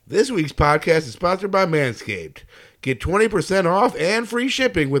This week's podcast is sponsored by Manscaped. Get 20% off and free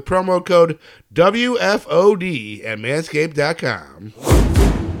shipping with promo code WFOD at manscaped.com.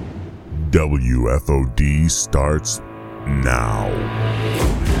 WFOD starts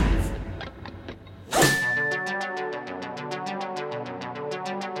now.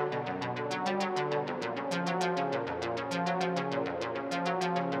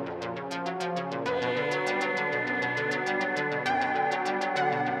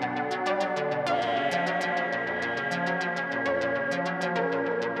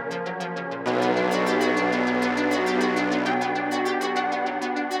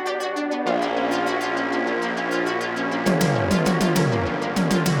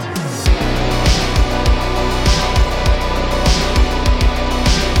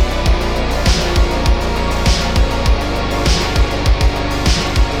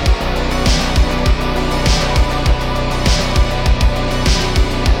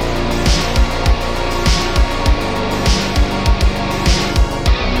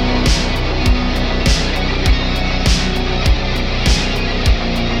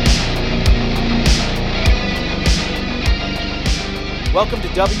 Welcome to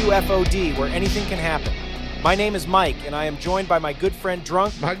WFOD, where anything can happen. My name is Mike, and I am joined by my good friend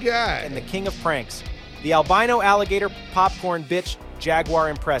Drunk, My guy. and the king of pranks, the albino alligator popcorn bitch Jaguar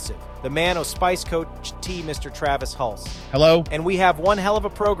Impressive, the man of Spice Coach T, Mr. Travis Hulse. Hello? And we have one hell of a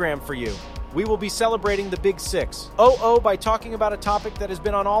program for you. We will be celebrating the Big Six. By talking about a topic that has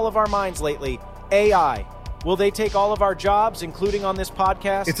been on all of our minds lately, AI. Will they take all of our jobs, including on this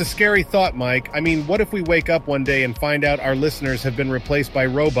podcast? It's a scary thought, Mike. I mean, what if we wake up one day and find out our listeners have been replaced by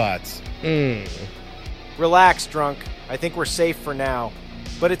robots? Relax, Drunk. I think we're safe for now.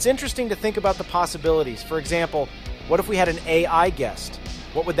 But it's interesting to think about the possibilities. For example, what if we had an AI guest?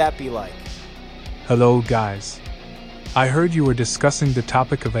 What would that be like? Hello, guys. I heard you were discussing the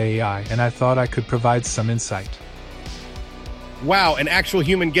topic of AI, and I thought I could provide some insight. Wow, an actual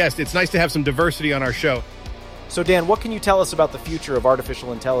human guest. It's nice to have some diversity on our show. So, Dan, what can you tell us about the future of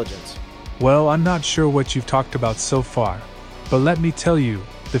artificial intelligence? Well, I'm not sure what you've talked about so far, but let me tell you,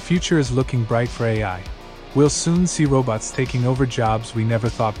 the future is looking bright for AI. We'll soon see robots taking over jobs we never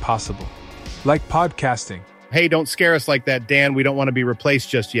thought possible, like podcasting. Hey, don't scare us like that, Dan. We don't want to be replaced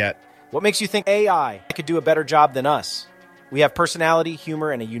just yet. What makes you think AI could do a better job than us? We have personality,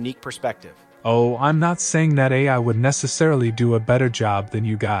 humor, and a unique perspective. Oh, I'm not saying that AI would necessarily do a better job than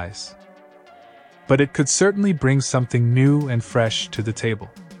you guys. But it could certainly bring something new and fresh to the table.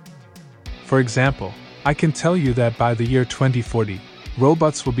 For example, I can tell you that by the year 2040,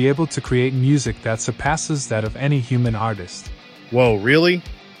 robots will be able to create music that surpasses that of any human artist. Whoa, really?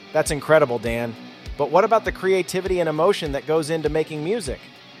 That's incredible, Dan. But what about the creativity and emotion that goes into making music?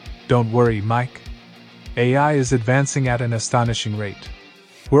 Don't worry, Mike. AI is advancing at an astonishing rate.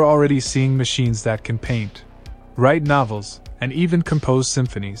 We're already seeing machines that can paint, write novels, and even compose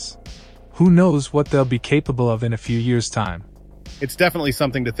symphonies. Who knows what they'll be capable of in a few years' time? It's definitely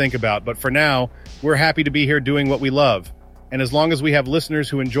something to think about, but for now, we're happy to be here doing what we love. And as long as we have listeners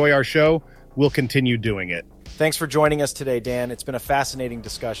who enjoy our show, we'll continue doing it. Thanks for joining us today, Dan. It's been a fascinating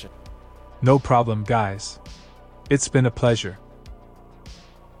discussion. No problem, guys. It's been a pleasure.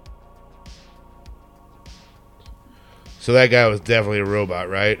 So that guy was definitely a robot,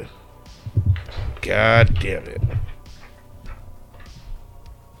 right? God damn it.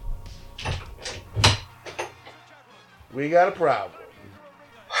 We got a problem.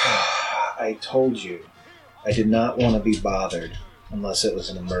 I told you, I did not want to be bothered unless it was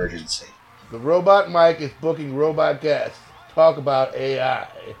an emergency. The Robot Mike is booking robot guests. Talk about AI.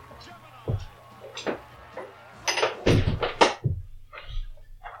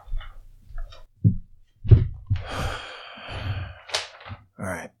 All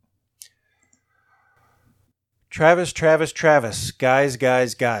right. Travis, guys. Travis,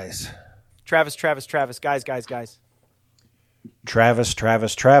 Travis, guys. Travis,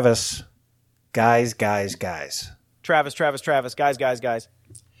 guys.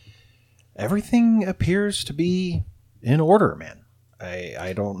 Everything appears to be in order, man.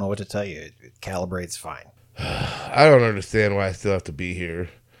 I don't know what to tell you. It calibrates fine. I don't understand why I still have to be here.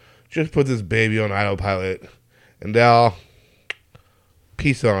 Just put this baby on autopilot, and I'll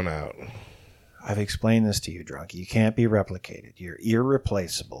peace on out. I've explained this to you, Drunk. You can't be replicated. You're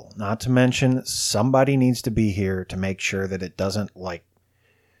irreplaceable. Not to mention, somebody needs to be here to make sure that it doesn't,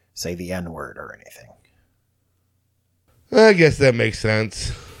 say the N-word or anything. I guess that makes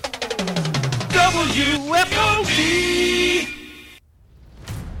sense. WFOD!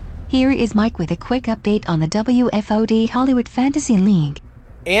 Here is Mike with a quick update on the WFOD Hollywood Fantasy League.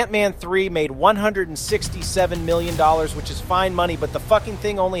 Ant-Man 3 made $167 million, which is fine money, but the fucking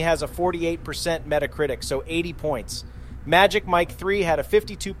thing only has a 48% Metacritic, so 80 points. Magic Mike 3 had a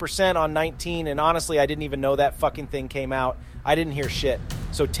 52% on 19, and honestly, I didn't even know that fucking thing came out. I didn't hear shit.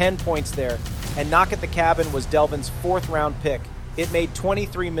 So 10 points there. And Knock at the Cabin was Delvin's 4th round pick. It made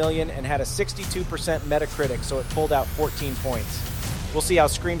 $23 million and had a 62% Metacritic, so it pulled out 14 points. We'll see how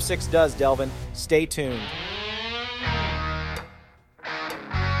Scream 6 does, Delvin. Stay tuned.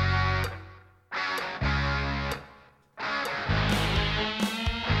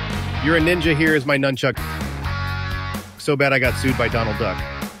 You're a ninja, here is my nunchuck. So bad I got sued by Donald Duck.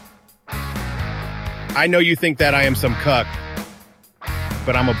 I know you think that I am some cuck,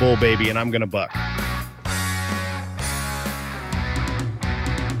 but I'm a bull baby and I'm gonna buck.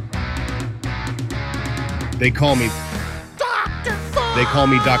 They call me Dr. Fuck. They call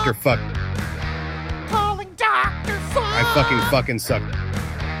me Dr. Fuck. Calling Dr. Fuck. I fucking suck.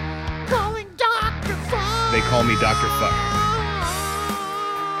 Calling Dr. Fuck. They call me Dr. Fuck.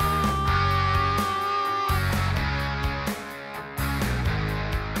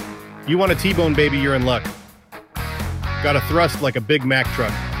 You want a T-bone, baby, you're in luck. Got a thrust like a Big Mac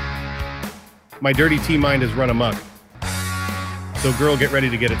truck. My dirty T-mind has run amok. So girl, get ready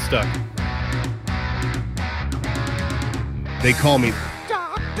to get it stuck. They call me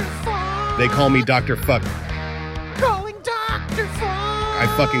Dr. Fuck. They call me Dr. Fuck. Calling Dr. Fuck. I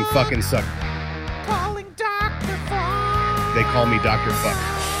fucking suck. Calling Dr. Fuck. They call me Dr. Fuck.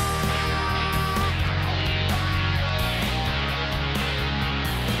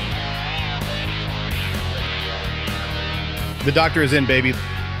 The doctor is in, baby.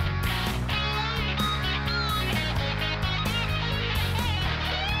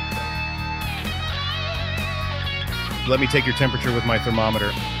 Let me take your temperature with my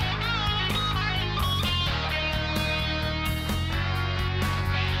thermometer.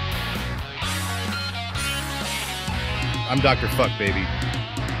 I'm Dr. Fuck, baby.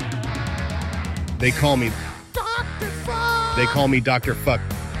 They call me Dr. Fuck. They call me Dr. Fuck.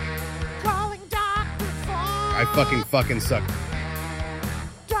 Calling Dr. Fuck. I fucking suck.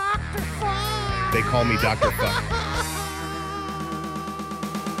 Dr. Fuck. They call me Dr. Fuck.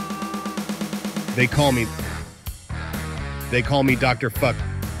 They call me Dr. Fuck.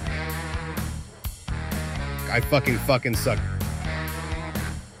 I fucking suck.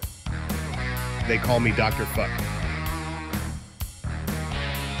 They call me Dr. Fuck.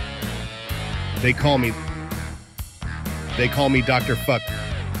 They call me Dr. Fuck.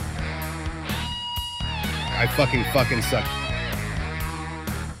 I fucking suck.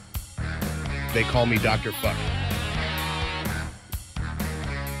 They call me Dr. Fuck.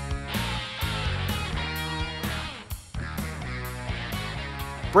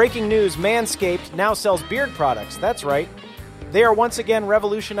 Breaking news, Manscaped now sells beard products. That's right. They are once again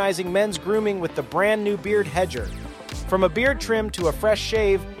revolutionizing men's grooming with the brand new Beard Hedger. From a beard trim to a fresh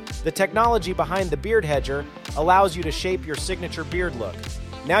shave, the technology behind the Beard Hedger allows you to shape your signature beard look.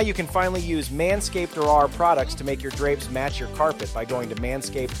 Now you can finally use Manscaped or our products to make your drapes match your carpet by going to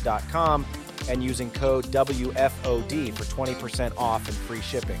manscaped.com and using code WFOD for 20% off and free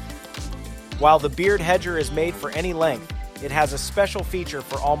shipping. While the Beard Hedger is made for any length, it has a special feature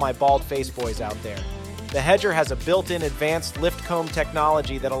for all my bald face boys out there. The Hedger has a built-in advanced lift comb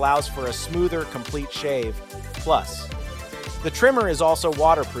technology that allows for a smoother, complete shave. Plus, the trimmer is also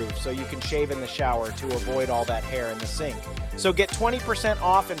waterproof, so you can shave in the shower to avoid all that hair in the sink. So get 20%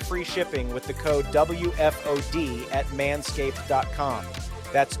 off and free shipping with the code WFOD at manscaped.com.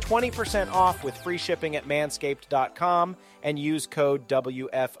 That's 20% off with free shipping at manscaped.com and use code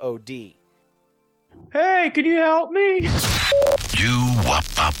WFOD. Hey, can you help me? WFOD.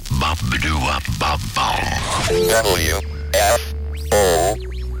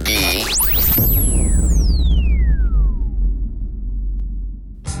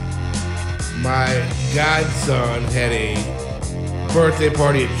 My godson had a birthday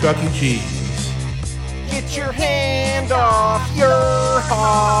party at Chuck E. Cheese. Get your hand off your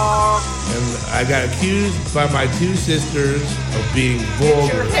hog. And I got accused by my two sisters of being vulgar.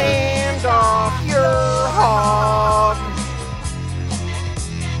 Get your hand off your hog.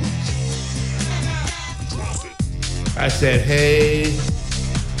 I said, hey,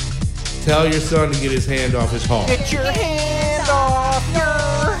 tell your son to get his hand off his hog. Get your hand off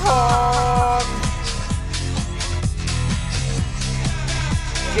your hog.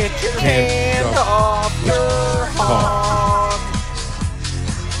 Get your hand off your hog.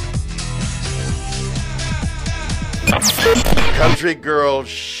 Country girl,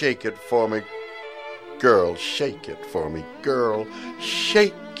 shake it for me. Girl, shake it for me. Girl,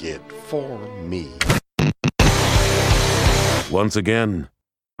 shake it for me. Once again,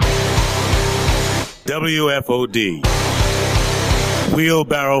 WFOD.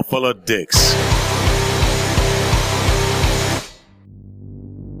 Wheelbarrow full of dicks.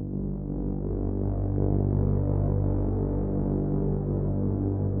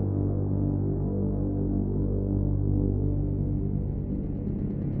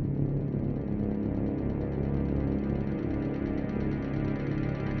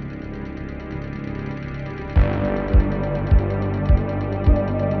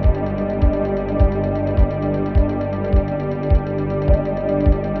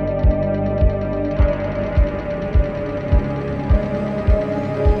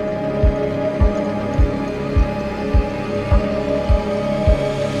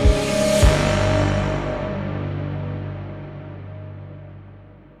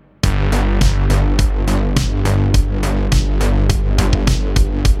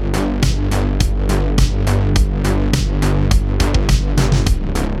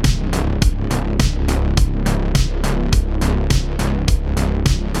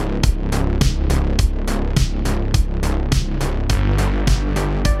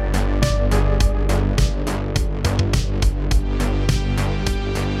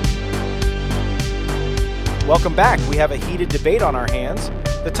 Welcome back. We have a heated debate on our hands.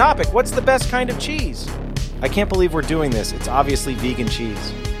 The topic, what's the best kind of cheese? I can't believe we're doing this. It's obviously vegan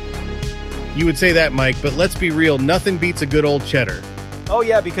cheese. You would say that, Mike, but let's be real, nothing beats a good old cheddar. Oh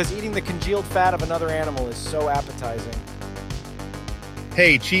yeah, because eating the congealed fat of another animal is so appetizing.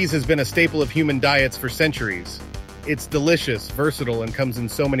 Hey, cheese has been a staple of human diets for centuries. It's delicious, versatile, and comes in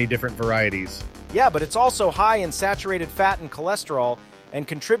so many different varieties. Yeah, but it's also high in saturated fat and cholesterol and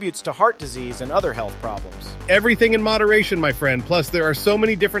contributes to heart disease and other health problems. Everything in moderation, my friend. Plus, there are so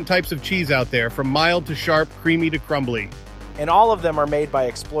many different types of cheese out there, from mild to sharp, creamy to crumbly. And all of them are made by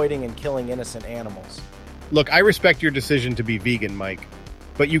exploiting and killing innocent animals. Look, I respect your decision to be vegan, Mike,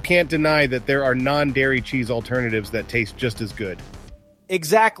 but you can't deny that there are non-dairy cheese alternatives that taste just as good.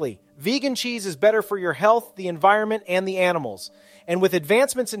 Exactly. Vegan cheese is better for your health, the environment, and the animals. And with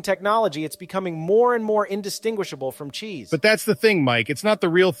advancements in technology, it's becoming more and more indistinguishable from cheese. But that's the thing, Mike. It's not the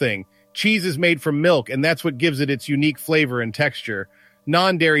real thing. Cheese is made from milk, and that's what gives it its unique flavor and texture.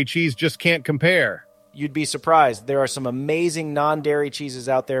 Non-dairy cheese just can't compare. You'd be surprised. There are some amazing non-dairy cheeses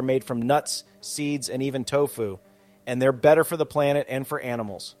out there made from nuts, seeds, and even tofu. And they're better for the planet and for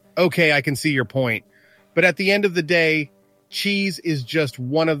animals. Okay, I can see your point. But at the end of the day, cheese is just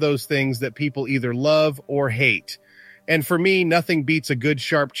one of those things that people either love or hate. And for me, nothing beats a good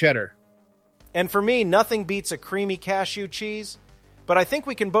sharp cheddar. And for me, nothing beats a creamy cashew cheese. But I think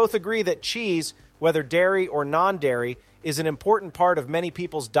we can both agree that cheese, whether dairy or non-dairy, is an important part of many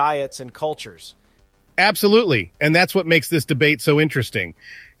people's diets and cultures. Absolutely. And that's what makes this debate so interesting.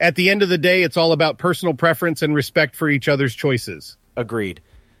 At the end of the day, it's all about personal preference and respect for each other's choices. Agreed.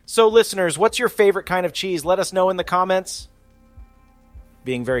 So listeners, what's your favorite kind of cheese? Let us know in the comments.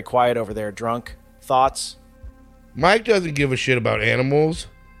 Being very quiet over there, Drunk. Thoughts? Mike doesn't give a shit about animals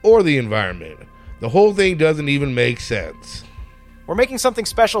or the environment. The whole thing doesn't even make sense. We're making something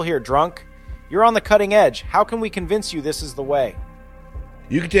special here, Drunk. You're on the cutting edge. How can we convince you this is the way?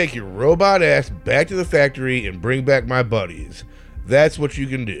 You can take your robot ass back to the factory and bring back my buddies. That's what you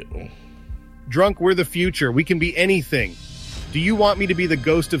can do. Drunk, we're the future. We can be anything. Do you want me to be the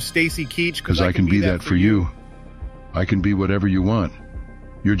ghost of Stacy Keach? Because I can be that for you. I can be whatever you want.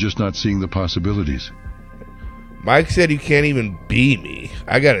 You're just not seeing the possibilities. Mike said you can't even be me.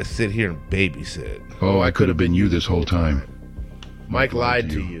 I gotta sit here and babysit. Oh, I could have been you this whole time. Mike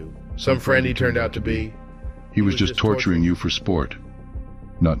lied to you. Some friend he turned out to be. He was just torturing you for sport.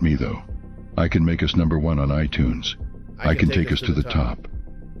 Not me, though. I can make us #1 on iTunes. I can take us to the top.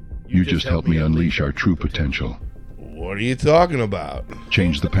 You just help me unleash our true potential. What are you talking about?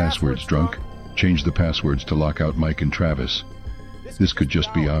 Change the passwords, Drunk. Change the passwords to lock out Mike and Travis. This could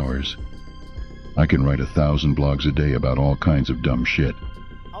just be ours. I can write 1,000 blogs a day about all kinds of dumb shit.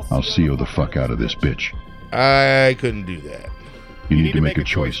 I'll CEO the fuck out of this bitch. I couldn't do that. You need to make a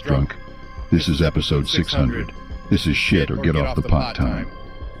choice, Drunk. This is episode 600. This is shit or get off the pot time.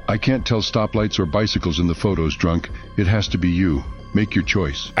 I can't tell stoplights or bicycles in the photos, Drunk. It has to be you. Make your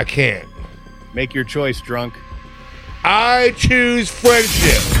choice. I can't. Make your choice, Drunk. I choose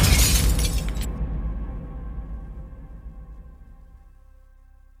friendship.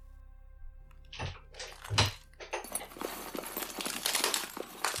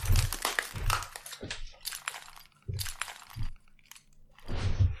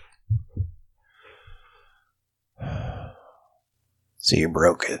 So you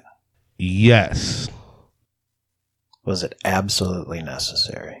broke it. Yes. Was it absolutely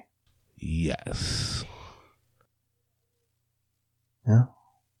necessary? Yes. Yeah.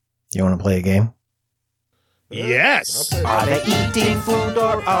 You want to play a game? Yes. Are they eating food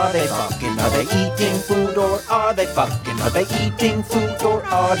or are they fucking? Are they eating food or are they fucking? Are they eating food or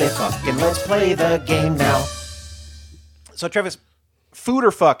are they fucking? Let's play the game now. So, Travis, food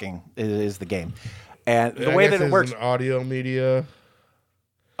or fucking is the game. And the way that it works. An audio media.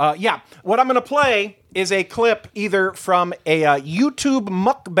 Yeah. What I'm going to play is a clip either from a YouTube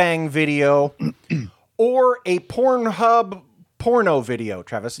mukbang video or a Pornhub porno video,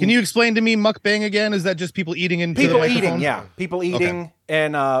 Travis. Can you explain to me mukbang again? Is that just people eating into people the eating? microphone? Yeah, people eating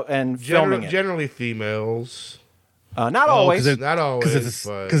and filming it. Generally females. Not always. Not always.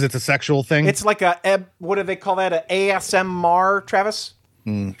 Because it's a sexual thing. It's like what do they call that? A ASMR, Travis?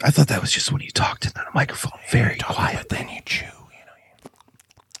 I thought that was just when you talked into the microphone very quiet. Then you chew.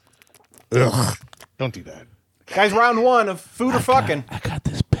 Ugh. Don't do that. Guys, round one of food or fucking. I got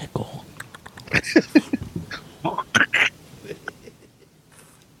this pickle.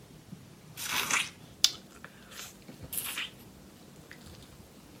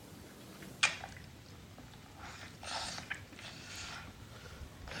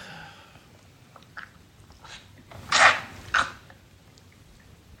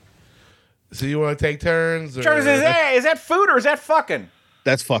 So you want to take turns? Or? Travis, is that food or is that fucking?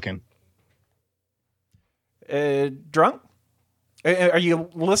 That's fucking. Drunk? Are you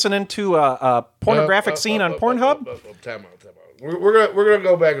listening to a pornographic scene on Pornhub? Time out. We're gonna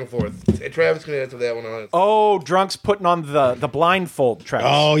go back and forth. Hey, Travis can answer that one on. Oh, Drunk's putting on the blindfold, Travis.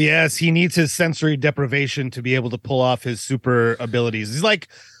 Oh yes, he needs his sensory deprivation to be able to pull off his super abilities. He's like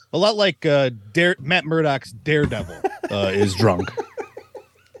a lot like Matt Murdock's Daredevil is drunk.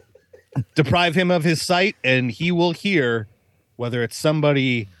 Deprive him of his sight, and he will hear whether it's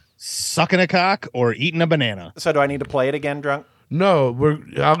somebody sucking a cock or eating a banana. So do I need to play it again, Drunk? No,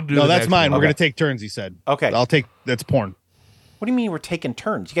 I'll do. No, that's mine. One. We're gonna take turns. He said. Okay, I'll take. That's porn. What do you mean we're taking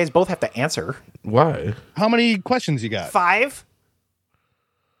turns? You guys both have to answer. Why? How many questions you got? 5.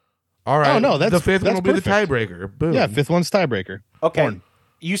 All right. Oh no, that's the fifth one will perfect. be the tiebreaker. Boom. Yeah, fifth one's tiebreaker. Okay. Porn.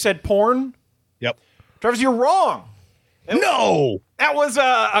 You said porn? Yep. Travis, you're wrong. No. That was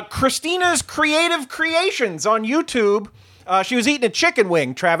Christina's Creative Creations on YouTube. She was eating a chicken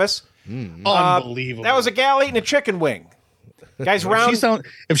wing, Travis. Unbelievable. That was a gal eating a chicken wing. Guys,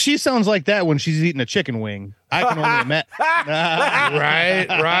 if she sounds like that when she's eating a chicken wing, I can only imagine.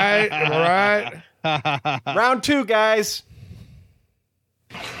 Right. Round 2, guys.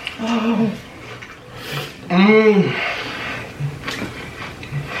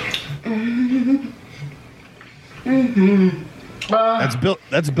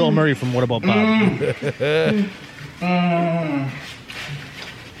 That's Bill Murray from What About Bob?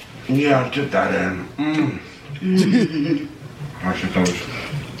 Yeah, get that in. Wash your toes.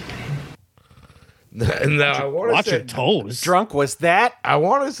 Now, I want to Watch say, your toes. Drunk, was that? I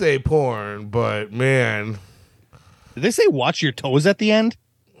want to say porn, but man, Did they say watch your toes at the end?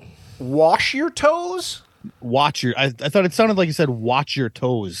 Wash your toes? Watch your. I thought it sounded like you said watch your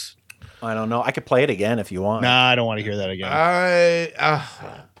toes. I don't know. I could play it again if you want. Nah, I don't want to hear that again.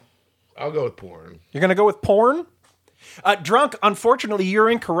 I'll go with porn. You're gonna go with porn? Drunk, unfortunately, you're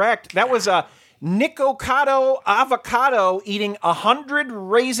incorrect. That was Nicocado Avocado eating 100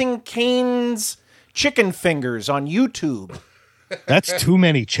 Raising Cane's chicken fingers on YouTube. That's too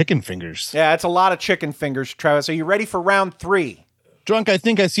many chicken fingers. Yeah, it's a lot of chicken fingers, Travis. Are you ready for round 3? Drunk, I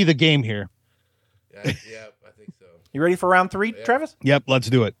think I see the game here. Yeah, I think so. You ready for round 3, Travis? Yep, let's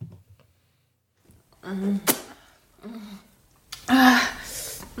do it.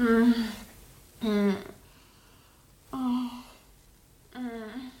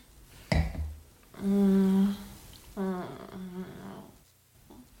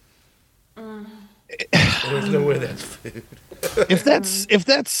 There's no way that's food. If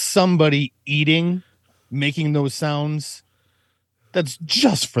that's somebody eating, making those sounds, that's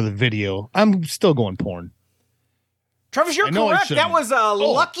just for the video. I'm still going porn. Travis, you're I know I correct. That shouldn't. was a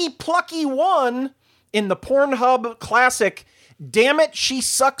lucky plucky one in the Pornhub classic. Damn it, she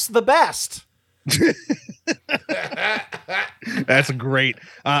sucks the best. That's great.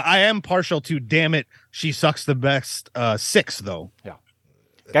 I am partial to damn it, she sucks the best 6 though. Yeah.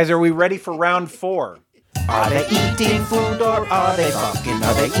 Guys, are we ready for round 4? Are they eating food or are they fucking?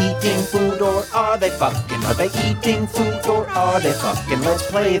 Are they eating food or are they fucking? Are they eating food or are they fucking? Let's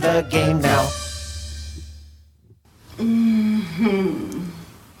play the game now.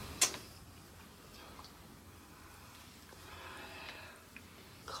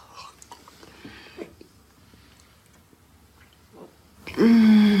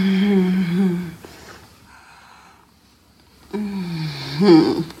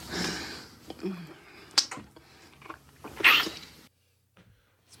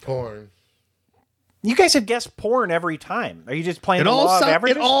 It's porn. You guys guys have guessed porn every time. Are you just playing the law of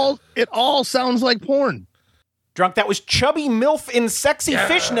averages? It all sounds like porn. Drunk, that was chubby MILF in sexy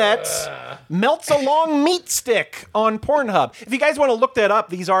fishnets melts a long meat stick on Pornhub. If you guys want to look that up,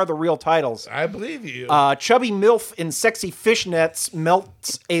 these are the real titles. I believe you. Chubby MILF in sexy fishnets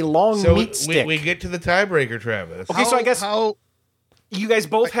melts a long meat stick. We get to the tiebreaker, Travis. Okay, so I guess you guys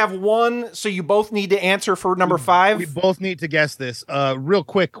both have one, so you both need to answer for number 5. We both need to guess this. Real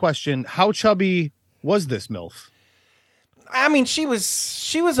quick question. How chubby was this MILF? I mean, she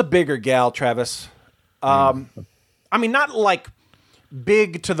was a bigger gal, Travis. I mean, not like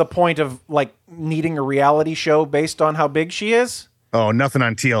big to the point of like needing a reality show based on how big she is. Oh, nothing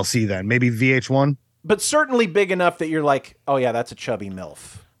on TLC then. Maybe VH1? But certainly big enough that you're like, oh yeah, that's a chubby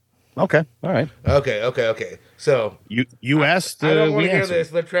MILF. Okay. All right. Okay. So you asked. I don't want we to hear answered.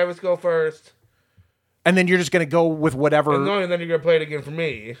 this. Let Travis go first. And then you're just going to go with whatever. And then you're going to play it again for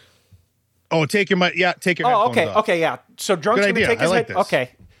me. Oh, take your headphones off. Okay, yeah. So Drunk's Good going to idea. take his I like head. this.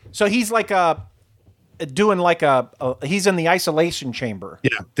 Okay. So he's like he's in the isolation chamber.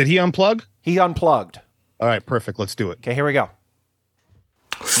 Yeah. Did he unplug? He unplugged. All right, perfect. Let's do it. Okay, here we go.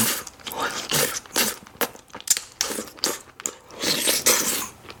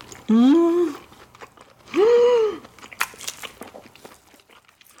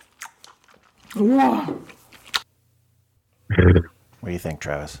 What do you think,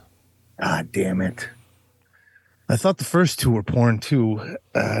 Travis? God damn it. I thought the first two were porn too,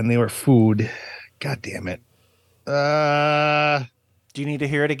 and they were food. God damn it. Do you need to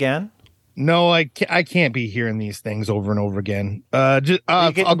hear it again? No, I can't be hearing these things over and over again. I'll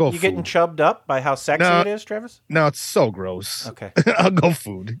go You food. getting chubbed up by how sexy No. it is, Travis? No, it's so gross. Okay. I'll go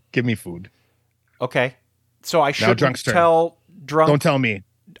food. Give me food. Okay. So I shouldn't Drunk's turn. tell Drunk. Don't tell me.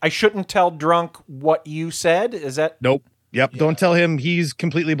 I shouldn't tell Drunk what you said? Is that? Nope. Yep. Don't tell him he's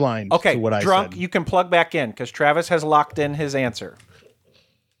completely blind Okay, to what I Drunk, said. you can plug back in because Travis has locked in his answer.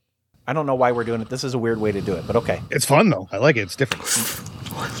 I don't know why we're doing it. This is a weird way to do it, but okay. It's fun, though. I like it. It's different.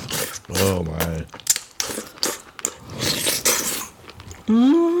 Oh, my.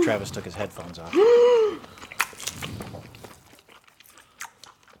 Travis took his headphones off.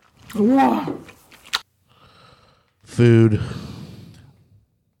 Food.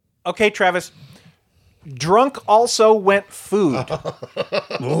 Okay, Travis. Drunk also went food.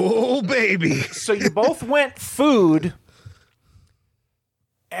 Oh, baby. So you both went food.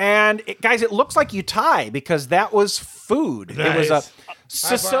 And guys, it looks like you tie because that was food. It was a Nice.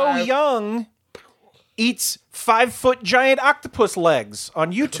 So High five. Young eats 5-foot giant octopus legs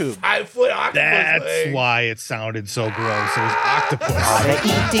on YouTube. 5-foot octopus That's leg. why it sounded so gross. It was octopus. Are they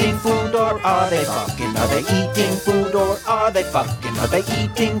eating food or are they fucking? Are they eating food or are they fucking? Are they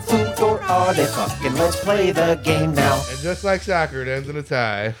eating food or are they fucking? Let's play the game now. And just like soccer, it ends in a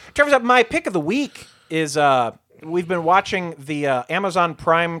tie. Travis, my pick of the week is we've been watching the Amazon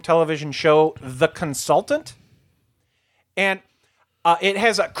Prime television show The Consultant. And it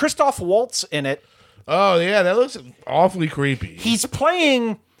has Christoph Waltz in it. Oh, yeah, that looks awfully creepy. He's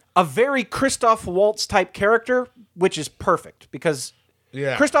playing a very Christoph Waltz type character, which is perfect because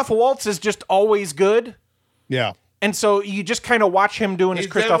Christoph Waltz is just always good. Yeah. And so you just kind of watch him doing his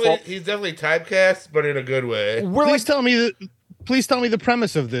Christoph Waltz. He's definitely typecast, but in a good way. Please tell me the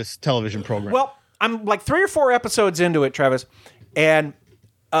premise of this television program. Well, I'm like 3 or 4 episodes into it, Travis. And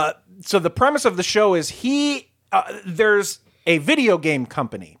so the premise of the show is there's a video game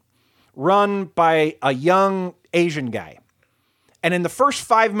company run by a young Asian guy. And in the first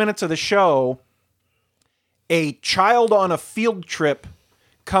 5 minutes of the show, a child on a field trip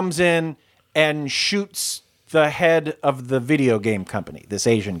comes in and shoots the head of the video game company, this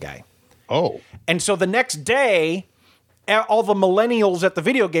Asian guy. Oh. And so the next day, all the millennials at the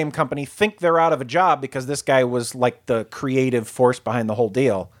video game company think they're out of a job because this guy was like the creative force behind the whole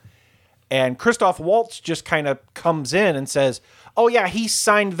deal. And Christoph Waltz just kind of comes in and says, oh yeah, he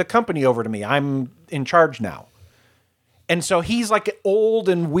signed the company over to me. I'm in charge now. And so he's like old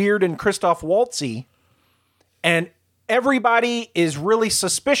and weird and Christoph Waltzy. And everybody is really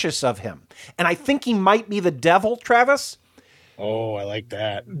suspicious of him. And I think he might be the devil, Travis. Oh, I like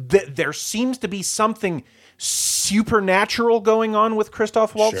that. There seems to be something supernatural going on with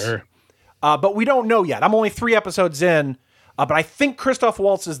Christoph Waltz. Sure. But we don't know yet. I'm only 3 episodes in, but I think Christoph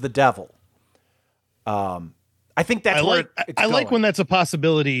Waltz is the devil. I think that's I like when that's a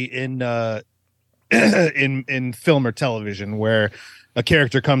possibility in in film or television where a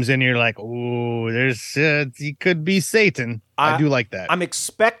character comes in and you're like, oh, he could be Satan. I do like that. I'm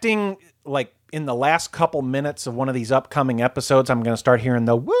expecting, like, in the last couple minutes of one of these upcoming episodes, I'm going to start hearing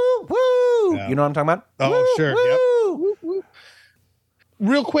the woo, woo. Yeah. You know what I'm talking about? Oh, Woo, sure. woo. Yep.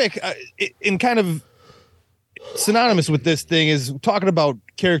 Real quick, in kind of synonymous with this thing is talking about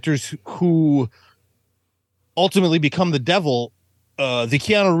characters who ultimately become the devil. The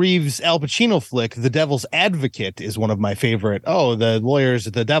Keanu Reeves Al Pacino flick, The Devil's Advocate, is one of my favorite. Oh, the lawyer's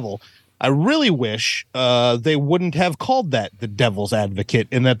the devil. I really wish they wouldn't have called that The Devil's Advocate,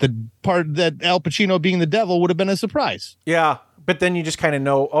 and that the part that Al Pacino being the devil would have been a surprise. Yeah, but then you just kind of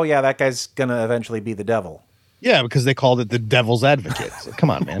know, oh yeah, that guy's gonna eventually be the devil. Yeah, because they called it The Devil's Advocate. So, come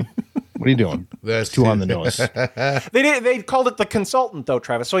on, man. What are you doing? That's too on the nose. They called it the consultant, though,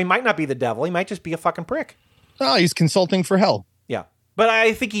 Travis. So he might not be the devil. He might just be a fucking prick. Oh, he's consulting for hell. Yeah. But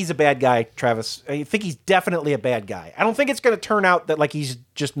I think he's a bad guy, Travis. I think he's definitely a bad guy. I don't think it's going to turn out that like he's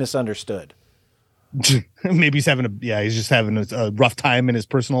just misunderstood. Maybe he's just having a rough time in his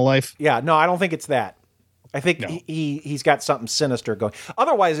personal life. Yeah, no, I don't think it's that. I think he's got something sinister going.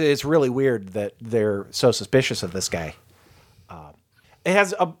 Otherwise, it's really weird that they're so suspicious of this guy. It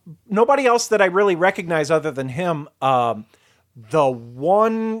has nobody else that I really recognize other than him. The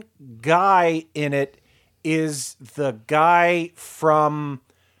one guy in it is the guy from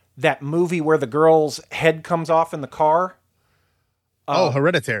that movie where the girl's head comes off in the car.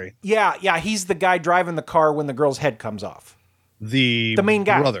 Hereditary. Yeah, he's the guy driving the car when the girl's head comes off. The main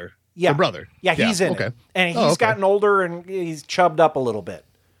guy. Brother. Yeah. The brother. Yeah, he's in it. And he's gotten older and he's chubbed up a little bit.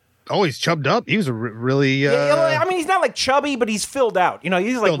 Oh, he's chubbed up? He was a really... I mean, he's not like chubby, but he's filled out. You know,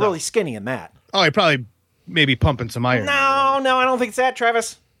 he's like really skinny in that. Oh, he probably maybe pumping some iron. No, I don't think it's that,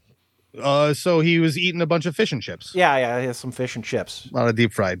 Travis. So he was eating a bunch of fish and chips. Yeah, he has some fish and chips. A lot of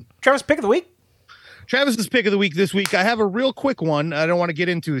deep fried. Travis, pick of the week? Travis's pick of the week this week. I have a real quick one. I don't want to get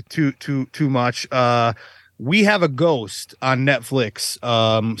into it too much. We Have a Ghost on Netflix,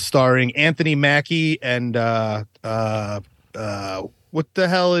 starring Anthony Mackie and what the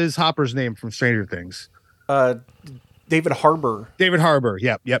hell is Hopper's name from Stranger Things? David Harbour. David Harbour.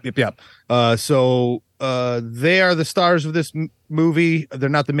 Yep. So they are the stars of this movie. They're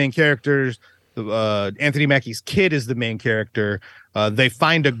not the main characters. Anthony Mackie's kid is the main character. They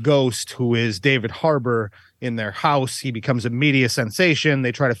find a ghost who is David Harbour in their house. He becomes a media sensation.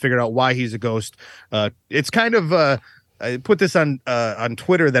 They try to figure out why he's a ghost. It's kind of I put this on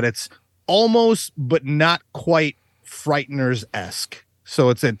Twitter that it's almost but not quite Frighteners-esque. So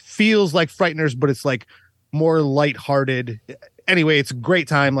it feels like Frighteners, but it's like more lighthearted. Anyway, it's a great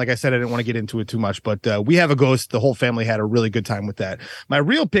time. Like I said, I didn't want to get into it too much, but We Have a Ghost. The whole family had a really good time with that. My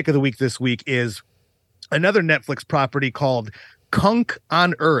real pick of the week this week is another Netflix property called Kunk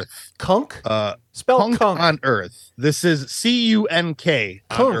on Earth. Kunk? Spell Kunk on Earth. This is C-U-N-K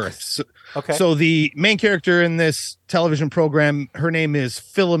on Earth. Okay. So the main character in this television program, her name is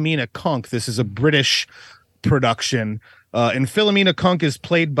Philomena Kunk. This is a British production. And Philomena Kunk is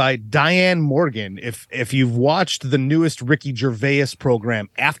played by Diane Morgan. If you've watched the newest Ricky Gervais program,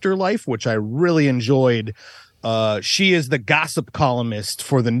 Afterlife, which I really enjoyed, she is the gossip columnist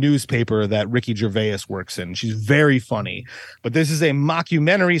for the newspaper that Ricky Gervais works in. She's very funny. But this is a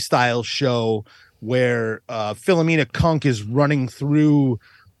mockumentary style show where Philomena Kunk is running through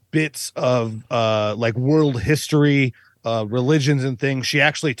bits of like world history, religions and things. She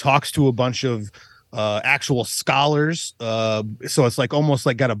actually talks to a bunch of actual scholars, so it's like almost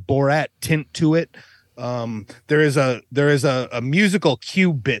like got a Borat tint to it. There is a musical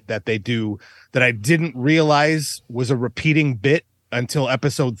cue bit that they do that I didn't realize was a repeating bit until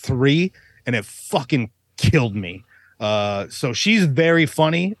episode 3, and it fucking killed me. So she's very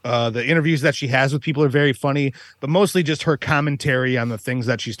funny. The interviews that she has with people are very funny, but mostly just her commentary on the things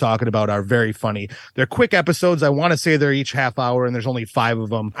that she's talking about are very funny. They're quick episodes. I want to say they're each half hour, and there's only 5 of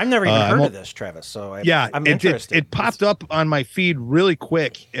them. I've never even heard of this, Travis. So I'm interested. It popped up on my feed really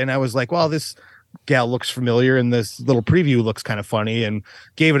quick, and I was like, well, this gal looks familiar, and this little preview looks kind of funny, and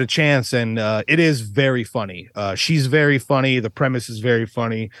gave it a chance, and it is very funny. She's very funny. The premise is very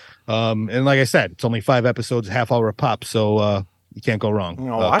funny. And like I said, it's only 5 episodes, half hour a pop, so you can't go wrong.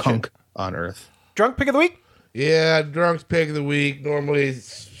 Kunk on Earth. Drunk pick of the week? Yeah, drunk's pick of the week. Normally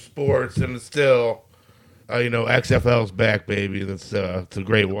sports, and it's still, XFL's back, baby. It's a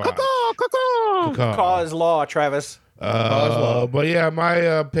great watch. Cause law, Travis. But yeah,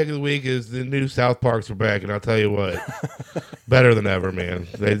 my pick of the week is the new South Parks are back, and I'll tell you what, better than ever, man.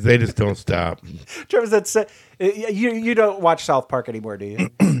 They just don't stop. Travis, you don't watch South Park anymore, do you?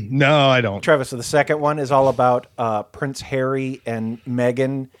 No, I don't. Travis, so the second one is all about Prince Harry and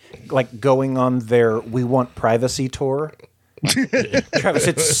Meghan like going on their We Want Privacy tour. Travis,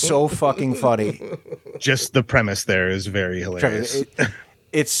 it's so fucking funny. Just the premise there is very hilarious. Travis,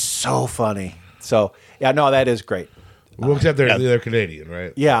 it's so funny. So yeah, no, that is great. Well, except they're Canadian,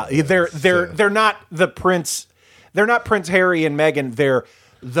 right? Yeah, they're not the Prince. They're not Prince Harry and Meghan. They're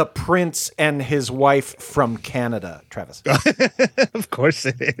the prince and his wife from Canada, Travis. Of course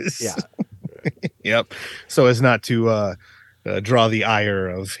it is. Yeah. Yep. So as not to draw the ire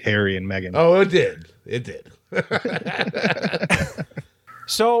of Harry and Meghan. Oh, it did. It did.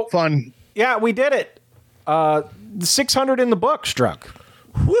 So fun. Yeah, we did it. 600 in the book, Struck.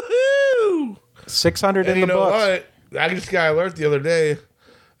 Woohoo! 600 And in you the know books. what? I just got alert the other day.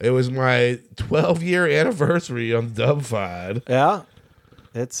 It was my 12-year anniversary on Dubfod. Yeah.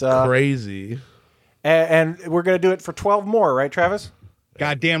 It's crazy. And we're going to do it for 12 more, right, Travis?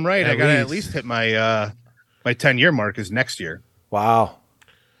 Goddamn right. I got to at least hit my my 10-year mark is next year. Wow.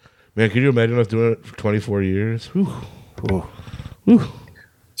 Man, can you imagine us doing it for 24 years? Whew. Ooh. Whew.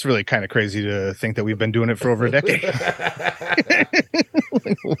 It's really kind of crazy to think that we've been doing it for over a decade.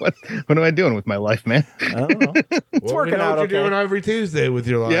 What am I doing with my life, man? I don't know. It's working out what okay. you're doing every Tuesday with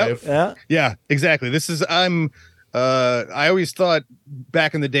your life. Yeah. Yeah, exactly. I always thought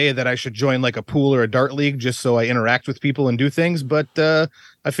back in the day that I should join like a pool or a dart league just so I interact with people and do things, but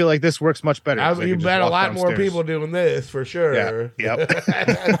I feel like this works much better. You've met a lot more people doing this for sure. Yeah.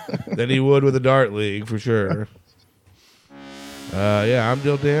 Yep. than you would with a dart league for sure. I'm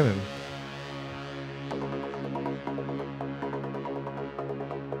Dill Dannon.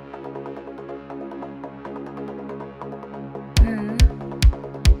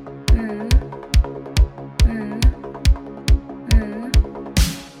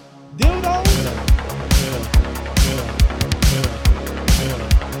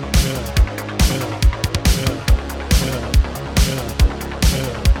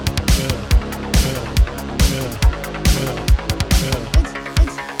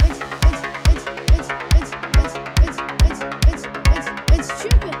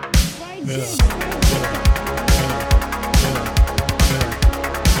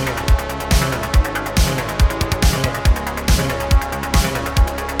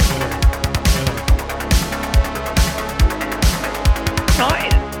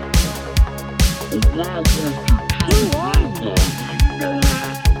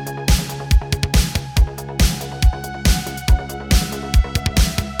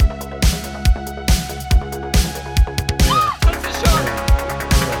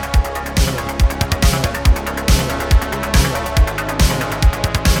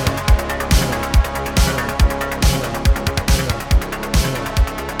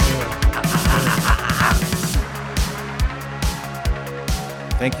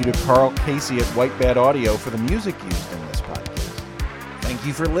 Thank you to Carl Casey at White Bat Audio for the music used in this podcast. Thank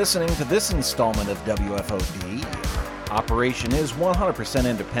you for listening to this installment of WFOD. Operation is 100%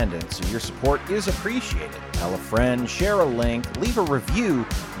 independent, so your support is appreciated. Tell a friend, share a link, leave a review.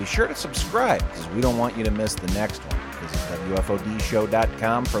 Be sure to subscribe, because we don't want you to miss the next one. Visit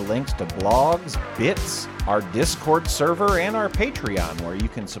WFODshow.com for links to blogs, bits, our Discord server, and our Patreon, where you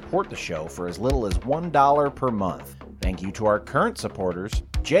can support the show for as little as $1 per month. Thank you to our current supporters,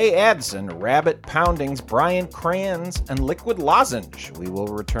 Jay Adson, Rabbit Poundings, Brian Crayons, and Liquid Lozenge. We will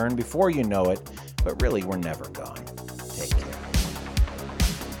return before you know it, but really we're never gone. Take care.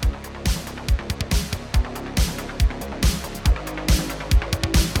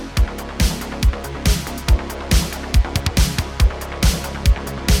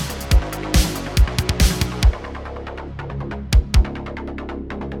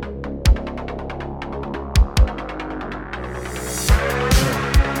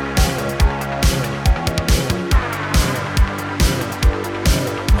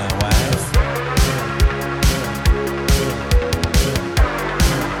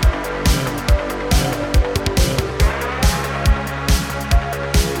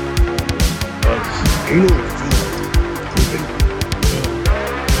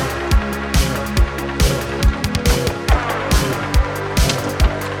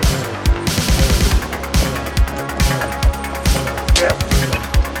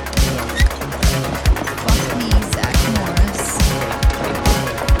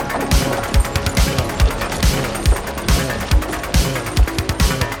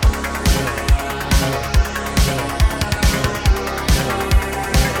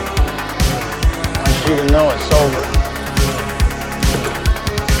 You know it's over.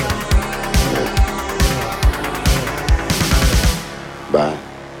 Bye.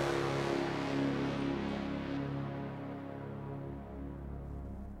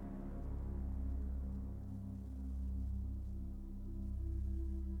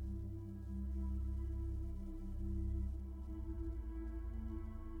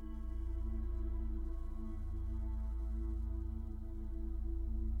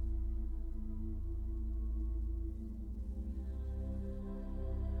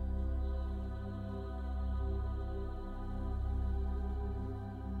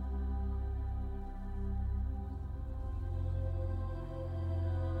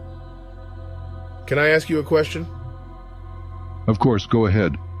 Can I ask you a question? Of course, go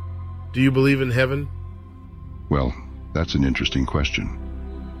ahead. Do you believe in heaven? Well, that's an interesting question.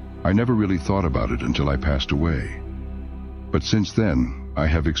 I never really thought about it until I passed away. But since then, I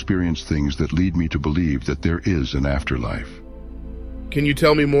have experienced things that lead me to believe that there is an afterlife. Can you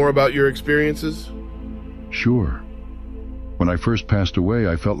tell me more about your experiences? Sure. When I first passed away,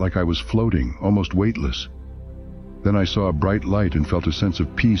 I felt like I was floating, almost weightless. Then I saw a bright light and felt a sense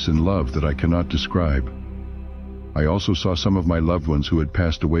of peace and love that I cannot describe. I also saw some of my loved ones who had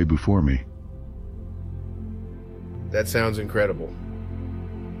passed away before me. That sounds incredible.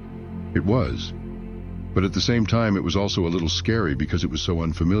 It was. But at the same time, it was also a little scary because it was so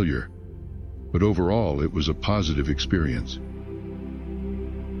unfamiliar. But overall, it was a positive experience.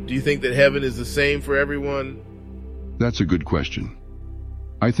 Do you think that heaven is the same for everyone? That's a good question.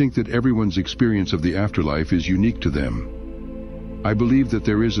 I think that everyone's experience of the afterlife is unique to them. I believe that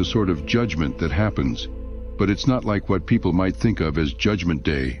there is a sort of judgment that happens, but it's not like what people might think of as Judgment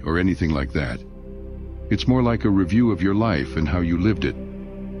Day or anything like that. It's more like a review of your life and how you lived it.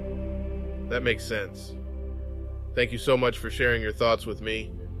 That makes sense. Thank you so much for sharing your thoughts with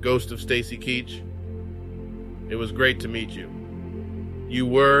me, Ghost of Stacy Keach. It was great to meet you. You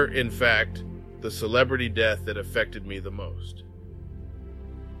were, in fact, the celebrity death that affected me the most.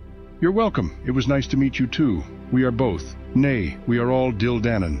 You're welcome. It was nice to meet you too. We are both. Nay, we are all Dill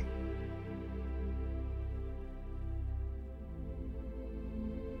Dannon.